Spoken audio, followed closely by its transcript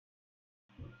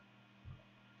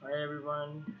Hi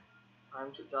everyone, I'm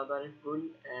Sajjad Arif Gul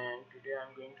and today I'm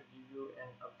going to give you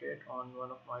an update on one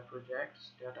of my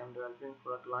projects that I'm developing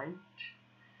for a client.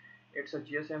 It's a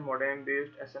GSM modem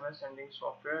based SMS sending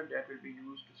software that will be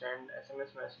used to send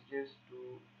SMS messages to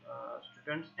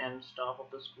students and staff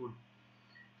of the school.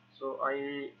 So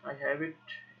I have it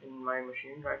in my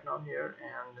machine right now here,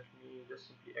 and let me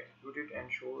just simply execute it and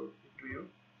show it to you.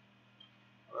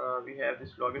 We have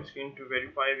this login screen to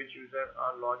verify which user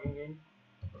are logging in.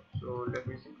 So let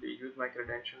me simply use my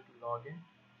credential to log in.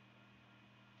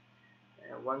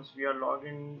 And once we are logged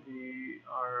in, we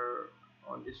are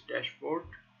on this dashboard.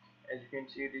 As you can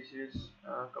see, this is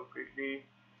completely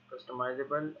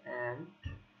customizable, and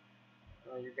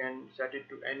you can set it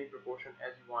to any proportion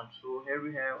as you want. So here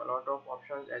we have a lot of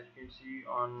options. As you can see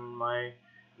on my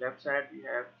left side, we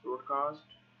have broadcast,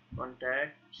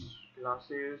 contacts,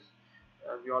 classes.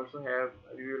 We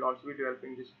will also be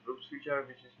developing this groups feature,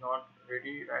 which is not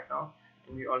ready right now,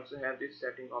 and we also have this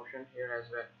setting option here as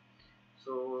well.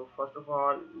 So first of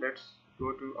all, let's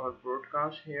go to our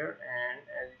broadcast here, and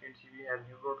as you can see, we have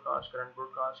new broadcast, current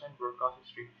broadcast, and broadcast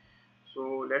history.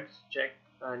 So let's check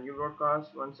new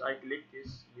broadcast. Once I click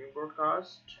this new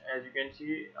broadcast, as you can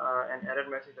see, an error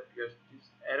message appears. This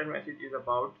error message is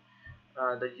about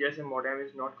the GSM modem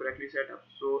is not correctly set up.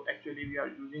 So actually we are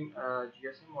using a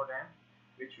GSM modem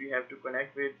which we have to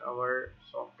connect with our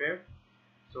software.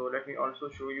 So let me also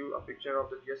show you a picture of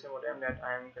the GSM modem that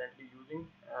I am currently using.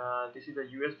 This is a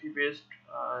USB based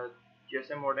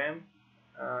GSM modem.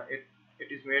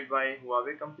 It is made by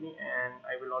Huawei company, and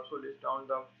I will also list down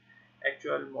the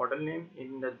actual model name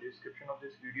in the description of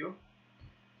this video.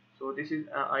 So this is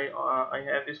I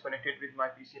have this connected with my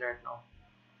PC right now.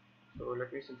 So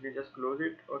let me simply just close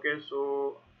it. Okay,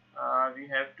 so we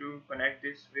have to connect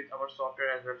this with our software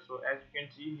as well. So as you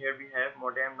can see here, we have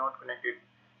modem not connected.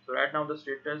 So right now the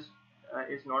status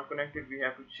is not connected. We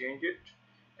have to change it.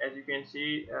 As you can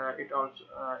see,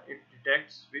 it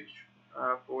detects which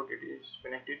port it is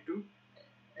connected to,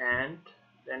 and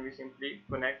then we simply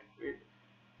connect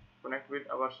with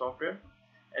our software.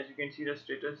 As you can see, the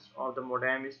status of the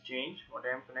modem is changed,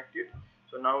 modem connected.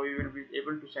 So now we will be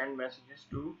able to send messages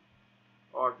to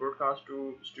or broadcast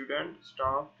to student,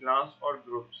 staff, class, or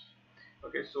groups.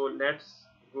 Okay, so let's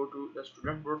go to the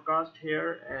student broadcast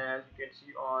here. As you can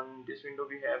see on this window,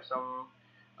 we have some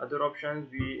other options.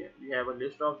 We have a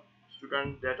list of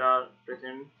students that are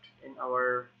present in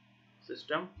our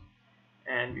system,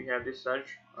 and we have this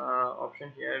search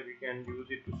option here. We can use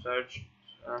it to search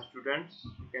students.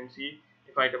 You can see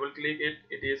if I double click it,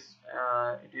 it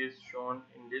is shown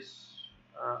in this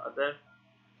other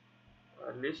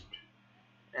list,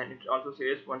 and it also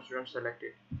says one student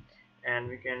selected, and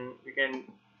we can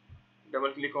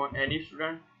double click on any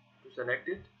student to select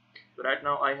it. So right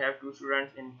now I have two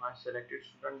students in my selected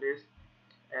student list,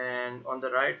 and on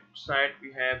the right side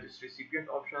we have this recipient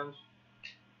options.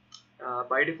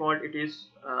 By default it is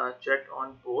checked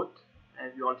on both,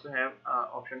 and we also have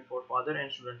option for father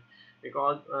and student,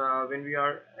 because when we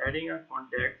are adding a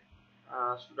contact,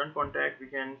 student contact, we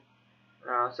can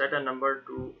set a number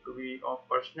to be of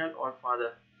personal or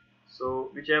father. So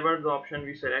whichever the option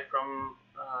we select from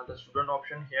the student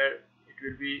option here, it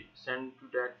will be sent to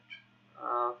that.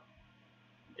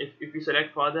 If we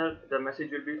select father, the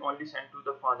message will be only sent to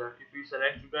the father. If we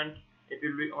select student, it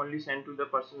will be only sent to the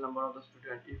personal number of the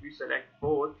student. If we select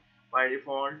both, by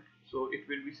default, so it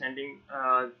will be sending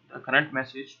the current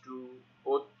message to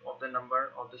both of the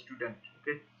number of the student.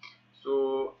 Okay,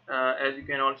 so as you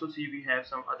can also see, we have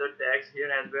some other tags here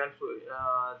as well. So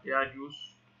they are used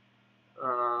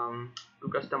to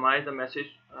customize the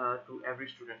message to every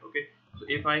student. Okay, so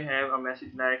if I have a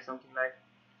message like something like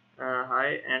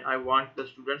hi, and I want the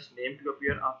student's name to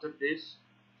appear after this.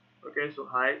 Okay, so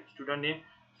hi student name.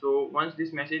 So once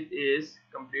this message is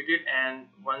completed, and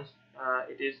once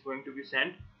it is going to be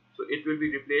sent, so it will be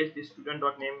replaced, the student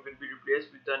dot name will be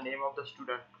replaced with the name of the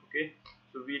student. Okay,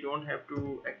 so we don't have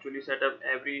to actually set up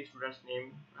every student's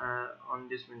name on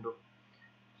this window.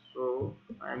 So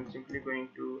I'm simply going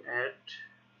to add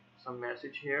some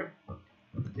message here.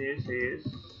 This is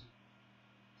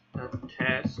a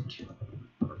test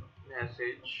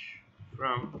message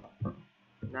from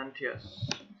Nantius.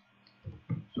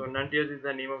 So Nantius is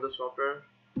the name of the software,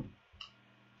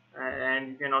 and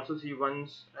you can also see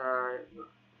once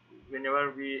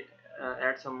whenever we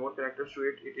add some more characters to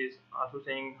it, it is also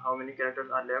saying how many characters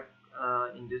are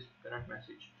left in this current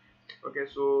message. Okay,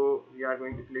 so we are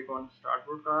going to click on start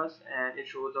broadcast, and it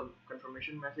shows a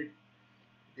confirmation message.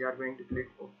 We are going to click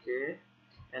OK,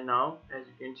 and now as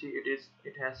you can see,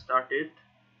 it has started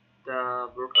the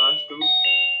broadcast to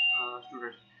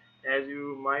students. as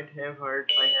you might have heard,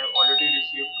 I have already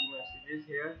received two messages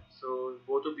here. So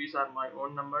both of these are my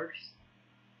own numbers.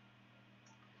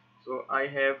 So I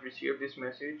have received this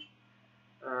message.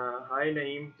 Hi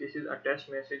Naeem, this is a test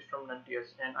message from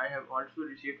Nantias, and I have also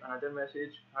received another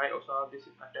message. Hi Osaf, this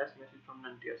is a test message from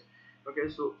Nantias.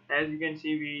 Okay, so as you can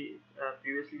see, we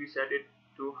previously we set it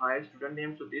to hi student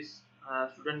name. So this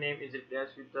student name is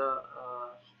replaced with the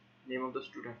name of the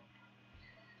student.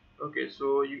 Okay,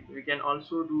 so we can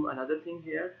also do another thing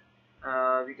here.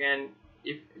 We can,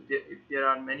 if there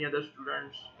are many other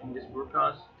students in this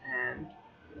broadcast, and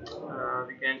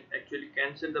we can actually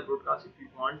cancel the broadcast if we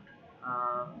want,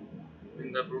 uh,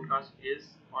 when the broadcast is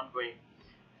ongoing.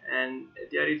 And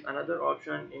there is another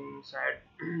option inside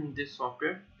this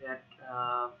software that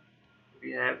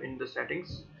we have in the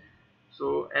settings.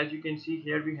 So as you can see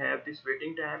here, we have this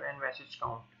waiting time and message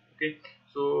count. Okay,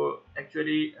 so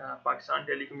actually Pakistan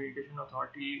Telecommunication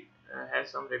Authority has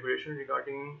some regulation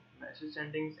regarding message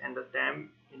sendings and the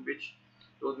time in which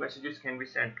those messages can be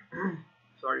sent.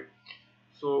 Sorry.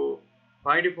 So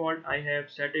by default I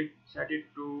have set it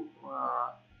to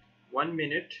 1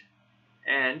 minute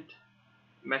and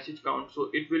message count, so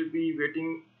it will be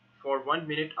waiting for 1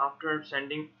 minute after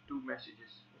sending two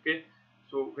messages. Okay,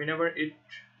 so whenever it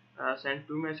send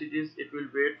two messages, it will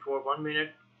wait for 1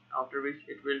 minute, after which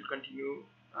it will continue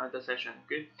the session.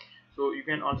 Okay, so you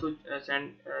can also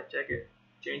check it,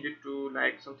 change it to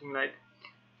like something like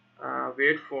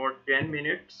wait for 10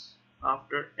 minutes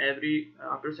after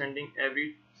sending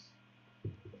every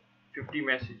 50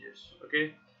 messages.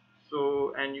 Okay,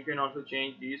 so and you can also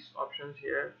change these options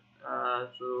here.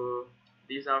 So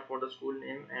these are for the school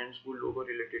name and school logo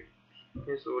related.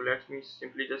 Okay, so let me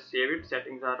simply just save it.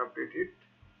 Settings are updated.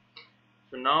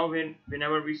 So now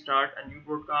whenever we start a new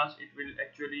broadcast, it will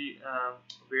actually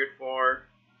wait for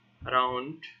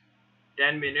around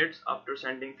 10 minutes after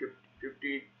sending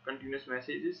 50 continuous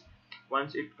messages.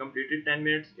 Once it completed 10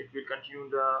 minutes, it will continue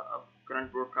the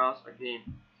current broadcast again.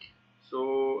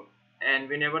 So, and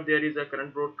whenever there is a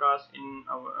current broadcast in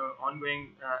our ongoing,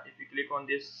 if we click on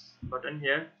this button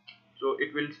here, so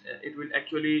it will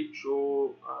actually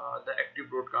show the active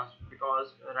broadcast,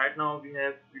 because right now we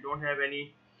don't have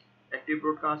any active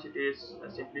broadcast. It is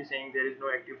simply saying there is no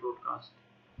active broadcast.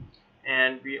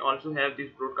 And we also have this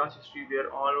broadcast history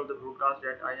where all of the broadcasts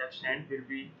that I have sent will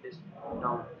be listed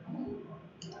down.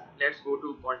 Let's go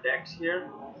to contacts here,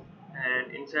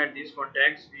 and inside these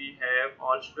contacts we have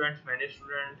all students, manage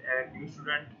student, add new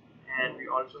student, and we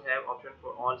also have option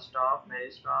for all staff,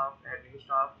 manage staff, add new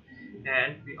staff,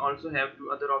 and we also have two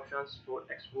other options for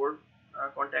export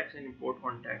contacts and import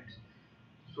contacts.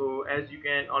 So as you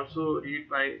can also read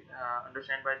by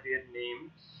understand by their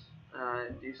names,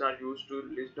 these are used to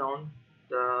list down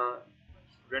the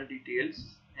student details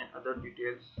and other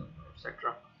details,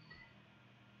 etc.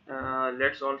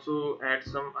 Let's also add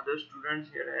some other students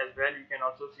here as well. You can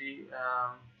also see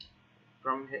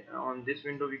on this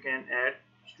window we can add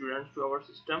students to our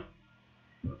system.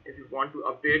 If you want to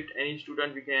update any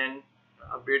student, we can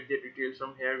update their details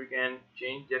from here. We can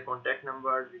change their contact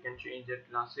numbers, we can change their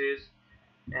classes,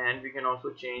 and we can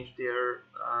also change their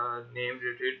name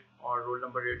related or roll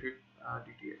number related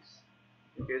details.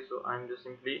 Okay, so I'm just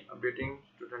simply updating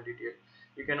student detail.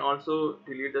 You can also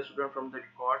delete the student from the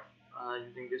record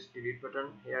using this delete button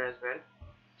here as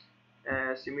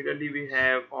well. Similarly, we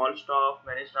have all staff,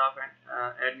 manage staff, and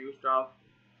add new staff.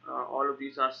 All of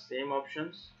these are same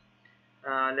options.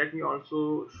 Let me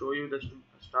also show you the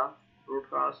staff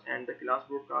broadcast and the class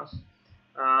broadcast.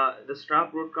 The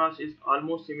staff broadcast is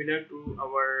almost similar to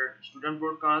our student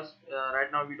broadcast.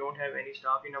 Right now we don't have any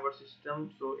staff in our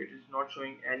system, so it is not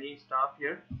showing any staff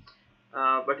here.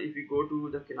 But if we go to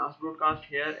the class broadcast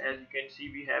here, as you can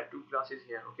see, we have two classes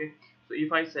here. Okay, so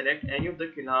if I select any of the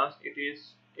class, it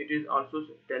is also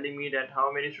telling me that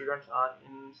how many students are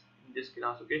in this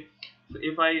class. Okay, so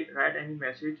if I write any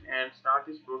message and start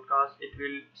this broadcast, it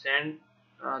will send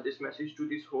this message to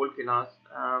this whole class.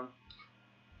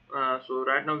 So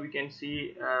right now we can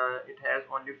see it has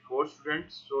only 4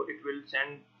 students, so it will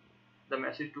send the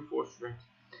message to 4 students.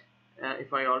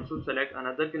 If I also select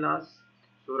another class,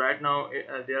 so right now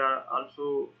there are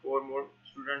also 4 more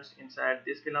students inside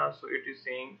this class, so it is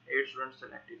saying 8 students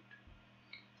selected.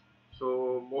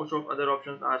 So most of other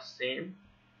options are same.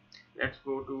 Let's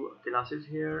go to classes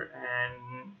here,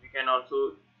 and we can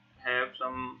also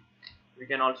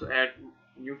add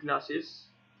new classes,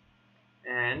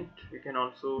 and we can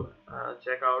also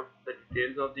check out the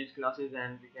details of these classes,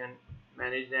 and we can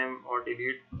manage them or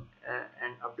delete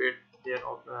and update their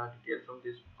details from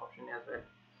this option as well.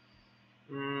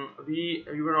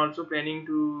 We were also planning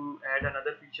to add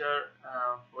another feature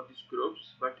for these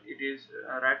groups, but it is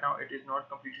right now it is not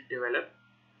completely developed.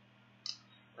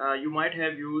 You might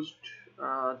have used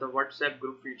the WhatsApp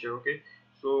group feature. Okay,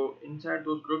 so inside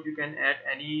those group you can add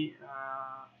any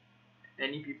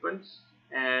peoples,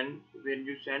 and when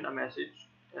you send a message,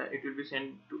 it will be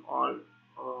sent to all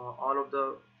of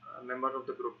the members of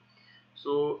the group.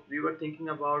 So we were thinking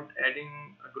about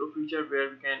adding a group feature where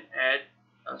we can add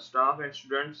staff and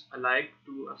students alike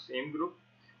to a same group,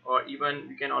 or even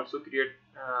we can also create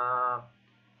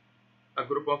a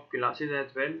group of classes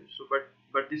as well. So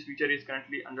but this feature is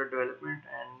currently under development,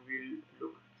 and we'll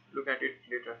look at it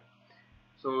later.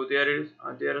 So there is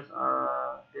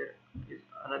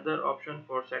another option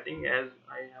for setting. As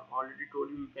I have already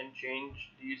told you, you can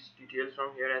change these details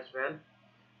from here as well.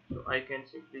 So I can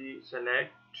simply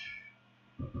select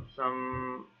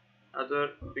some other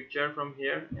picture from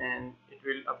here, and it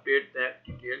will update that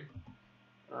detail,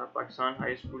 Pakistan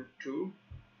High School 2,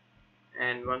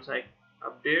 and once I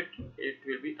update, it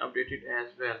will be updated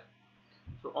as well.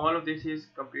 So all of this is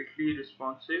completely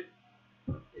responsive.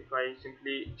 If I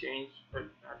simply change the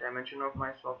dimension of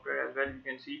my software as well, you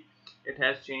can see it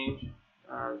has changed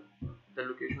uh, the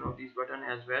location of this button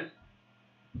as well.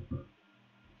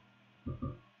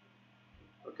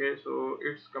 Okay, so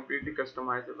it's completely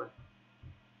customizable.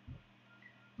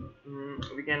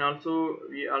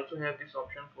 We also have this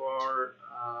option for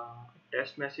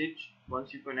test message.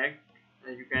 Once you connect,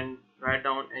 you can write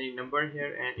down any number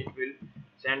here, and it will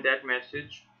send that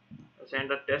message,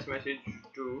 send a test message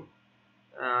to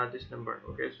this number.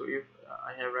 Okay, so if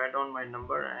I have write down my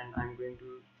number and I'm going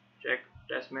to check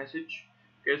test message.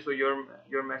 Okay, so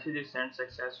your message is sent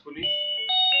successfully,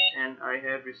 and I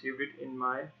have received it in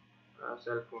my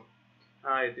cell phone.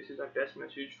 Hi, this is a test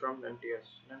message from Nantias.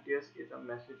 Nantias is a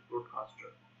message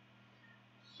broadcaster.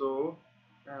 So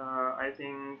I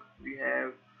think we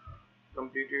have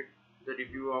completed the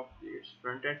review of its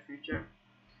front-end feature.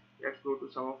 Let's go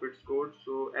to some of its code.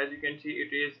 So as you can see,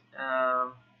 it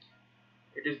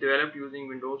is developed using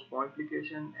Windows Phone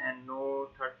application, and no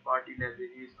third-party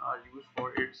libraries are used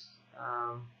for its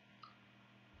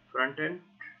front end,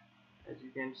 as you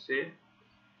can say.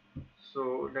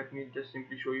 So let me just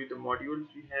simply show you the modules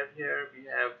we have here. We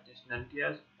have this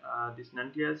Nantias. This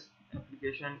Nantias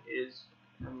application is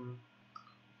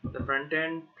the front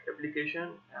end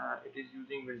application. It is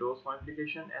using Windows Phone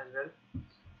application as well.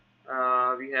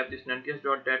 We have this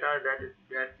Nantias.data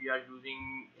that we are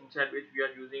using, inside which we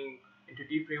are using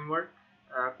entity framework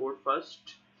code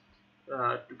first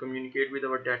to communicate with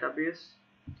our database.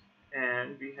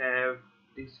 And we have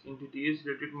this entities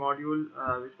related module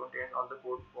which contains all the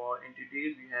code for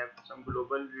entities. We have some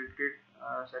global related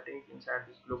settings inside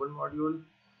this global module,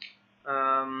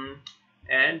 um,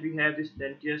 and we have this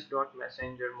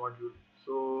Messenger module.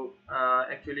 So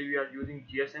actually we are using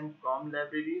GSM COM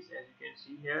libraries, as you can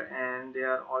see here, and they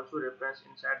are also referenced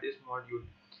inside this module.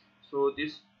 So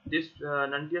this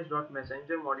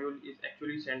Messenger module is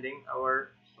actually sending our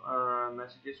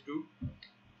messages to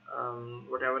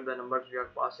whatever the numbers we are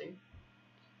passing.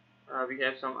 We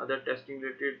have some other testing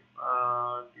related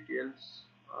details,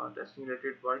 testing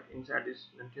related work inside this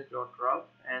Nantias.graph,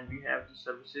 and we have the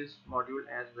services module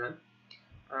as well.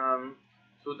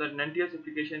 So the Nantias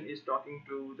application is talking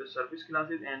to the service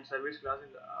classes, and service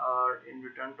classes are in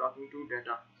return talking to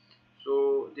data.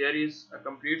 So there is a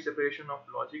complete separation of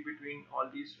logic between all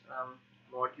these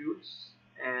modules,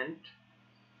 and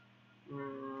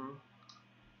um,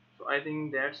 so I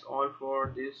think that's all for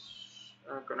this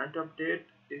current update.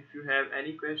 If you have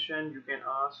any question, you can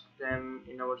ask them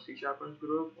in our C Sharpens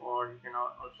group, or you can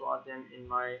also ask them in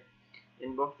my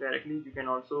inbox directly. You can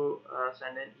also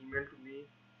send an email to me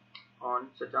on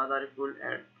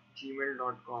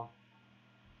sajadarifgul@gmail.com.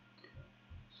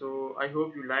 So I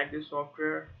hope you like this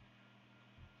software.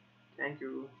 Thank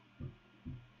you.